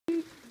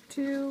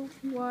2,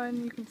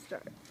 1, you can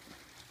start.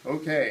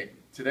 Okay,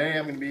 today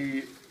I'm going to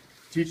be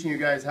teaching you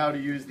guys how to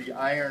use the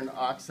iron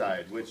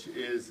oxide, which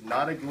is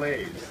not a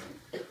glaze.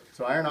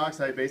 So iron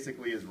oxide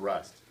basically is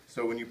rust.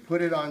 So when you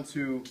put it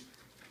onto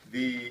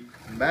the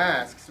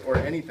masks or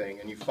anything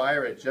and you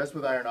fire it just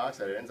with iron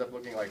oxide, it ends up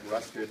looking like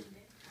rusted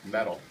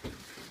metal.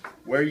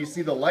 Where you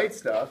see the light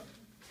stuff,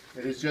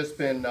 it has just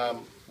been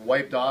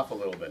wiped off a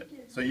little bit.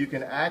 So you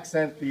can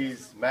accent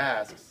these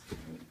masks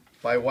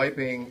by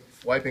wiping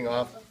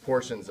off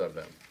portions of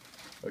them.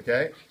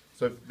 Okay?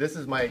 So this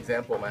is my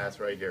example mask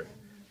right here.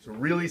 It's a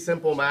really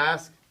simple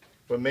mask,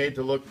 but made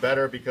to look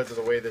better because of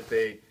the way that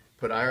they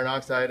put iron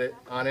oxide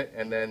on it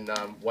and then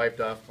wiped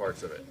off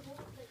parts of it.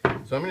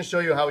 So I'm going to show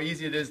you how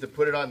easy it is to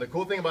put it on. The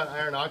cool thing about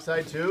iron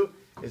oxide too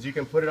is you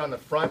can put it on the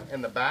front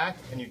and the back,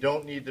 and you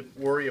don't need to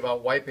worry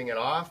about wiping it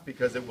off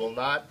because it will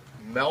not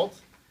melt.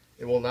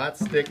 It will not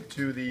stick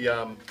to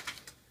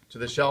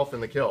the shelf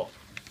in the kiln.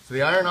 So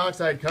the iron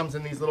oxide comes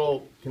in these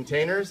little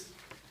containers,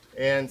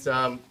 and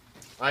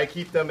I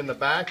keep them in the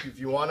back. If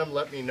you want them,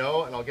 let me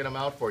know and I'll get them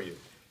out for you.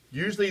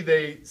 Usually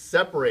they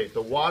separate.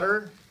 The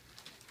water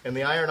and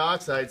the iron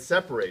oxide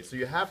separate, so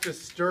you have to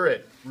stir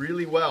it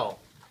really well.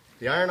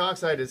 The iron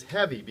oxide is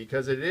heavy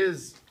because it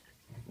is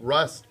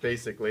rust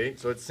basically,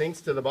 so it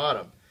sinks to the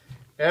bottom.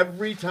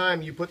 Every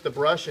time you put the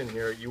brush in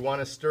here, you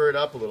want to stir it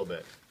up a little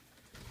bit.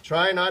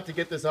 Try not to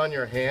get this on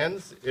your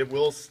hands. It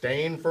will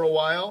stain for a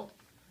while.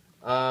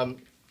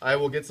 I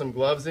will get some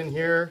gloves in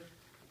here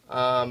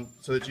so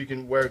that you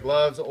can wear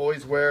gloves.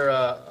 Always wear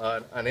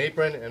an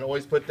apron and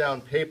always put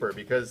down paper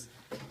because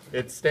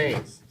it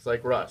stains. It's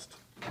like rust.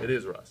 It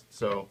is rust.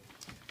 So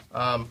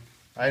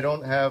I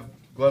don't have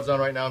gloves on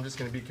right now. I'm just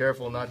going to be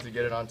careful not to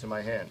get it onto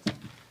my hands.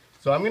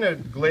 So I'm going to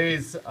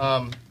glaze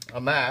a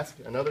mask,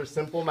 another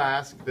simple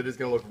mask that is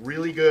going to look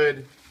really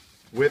good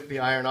with the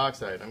iron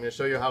oxide. I'm going to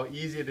show you how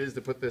easy it is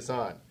to put this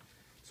on.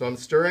 So I'm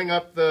stirring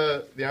up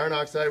the iron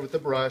oxide with the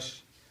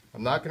brush.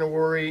 I'm not going to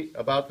worry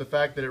about the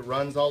fact that it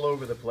runs all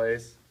over the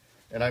place.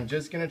 And I'm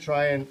just going to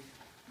try and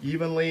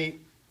evenly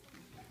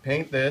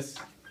paint this.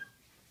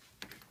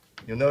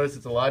 You'll notice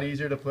it's a lot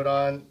easier to put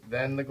on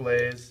than the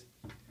glaze.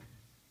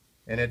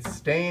 And it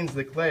stains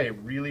the clay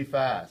really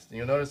fast. And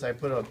you'll notice I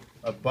put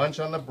a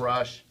bunch on the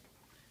brush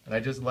and I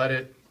just let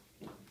it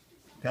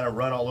kind of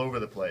run all over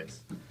the place.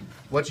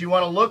 What you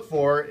want to look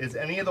for is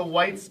any of the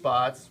white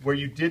spots where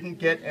you didn't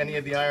get any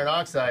of the iron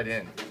oxide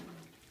in.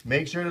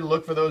 Make sure to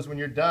look for those when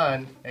you're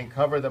done and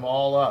cover them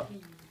all up.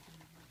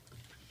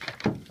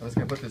 I'm just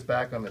going to put this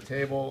back on the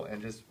table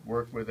and just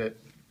work with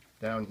it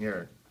down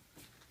here.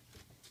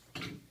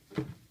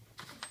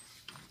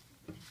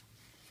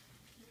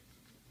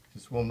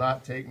 This will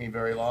not take me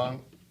very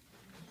long.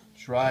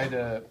 Try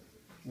to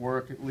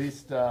work at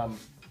least, try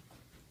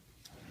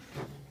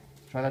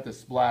not to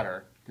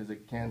splatter because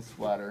it can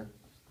splatter.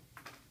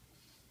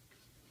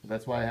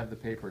 That's why I have the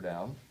paper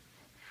down.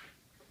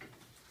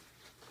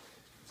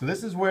 So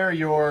this is where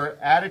your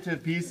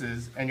additive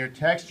pieces and your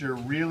texture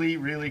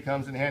really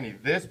comes in handy.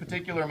 This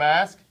particular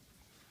mask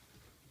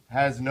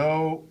has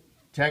no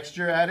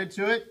texture added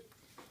to it,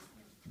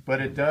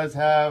 but it does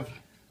have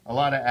a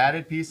lot of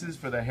added pieces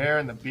for the hair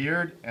and the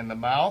beard and the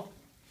mouth.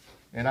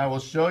 And I will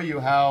show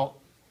you how,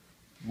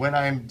 when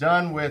I'm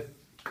done with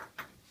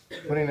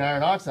putting the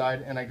iron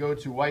oxide and I go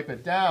to wipe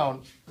it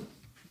down,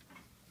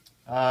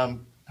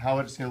 how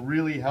it's going to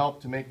really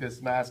help to make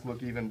this mask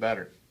look even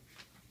better.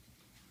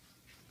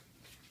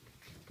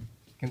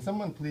 Can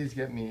someone please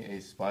get me a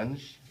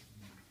sponge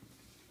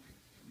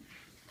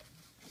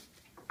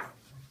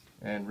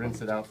and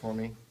rinse it out for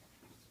me?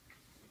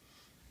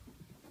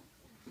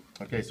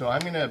 Okay, so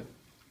I'm going to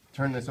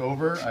turn this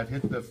over. I've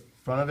hit the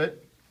front of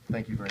it.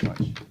 Thank you very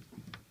much.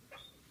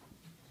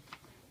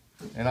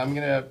 And I'm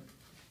going to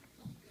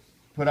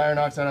put iron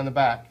oxide on the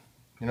back.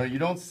 You know, you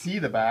don't see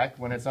the back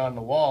when it's on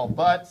the wall,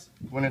 but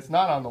when it's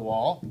not on the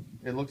wall,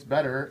 it looks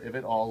better if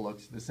it all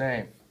looks the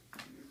same.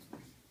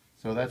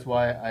 So that's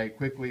why I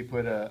quickly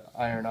put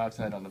iron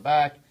oxide on the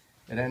back.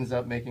 It ends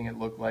up making it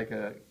look like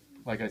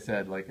I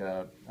said, like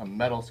a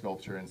metal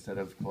sculpture instead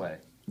of clay.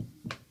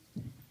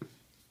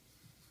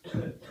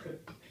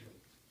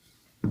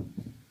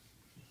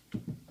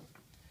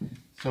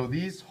 So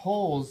these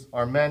holes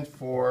are meant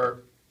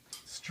for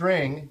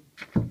string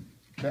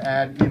to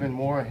add even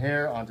more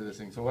hair onto this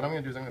thing. So what I'm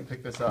going to do is I'm going to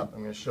pick this up.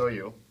 I'm going to show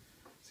you.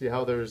 See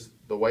how there's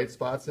the white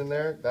spots in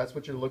there? That's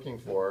what you're looking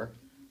for.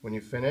 When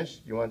you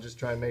finish, you want to just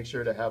try and make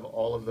sure to have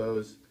all of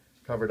those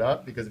covered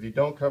up, because if you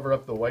don't cover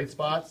up the white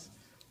spots,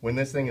 when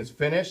this thing is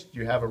finished,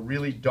 you have a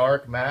really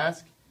dark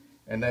mask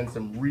and then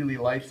some really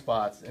light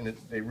spots, and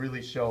they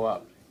really show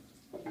up.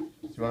 So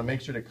you want to make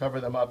sure to cover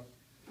them up.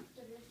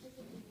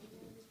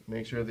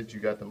 Make sure that you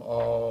got them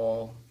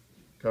all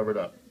covered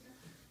up.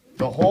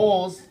 The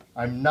holes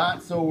I'm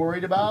not so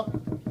worried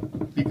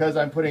about because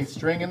I'm putting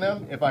string in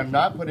them. If I'm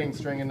not putting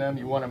string in them,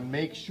 you want to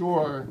make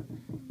sure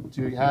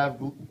to have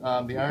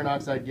the iron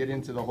oxide get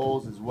into the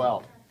holes as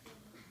well.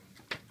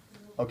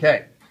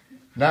 Okay,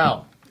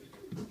 now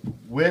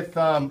with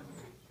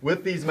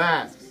these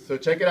masks, so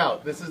check it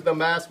out. This is the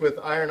mask with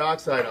iron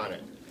oxide on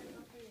it.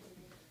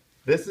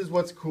 This is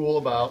what's cool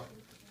about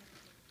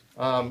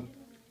iron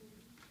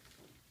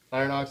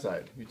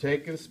oxide. You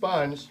take a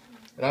sponge,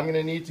 and I'm going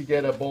to need to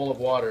get a bowl of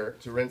water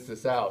to rinse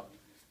this out.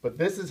 But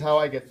this is how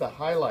I get the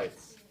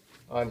highlights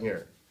on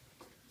here.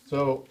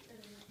 So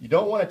you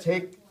don't want to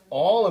take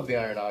all of the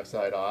iron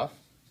oxide off,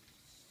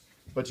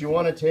 but you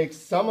want to take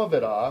some of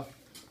it off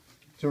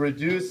to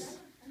reduce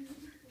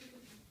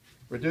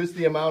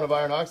the amount of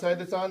iron oxide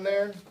that's on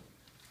there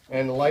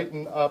and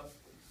lighten up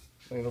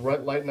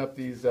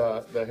these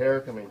the hair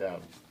coming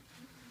down.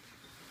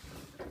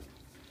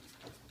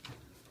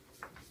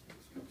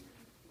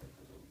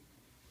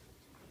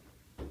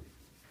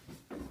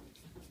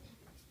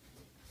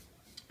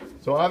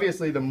 So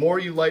obviously the more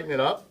you lighten it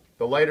up,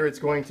 the lighter it's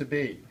going to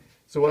be.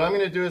 So what I'm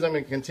going to do is I'm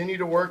going to continue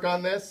to work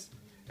on this,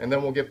 and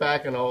then we'll get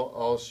back and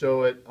I'll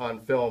show it on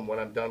film when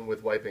I'm done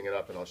with wiping it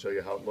up, and I'll show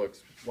you how it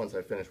looks once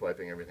I finish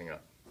wiping everything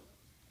up.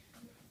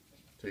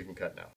 So you can cut now.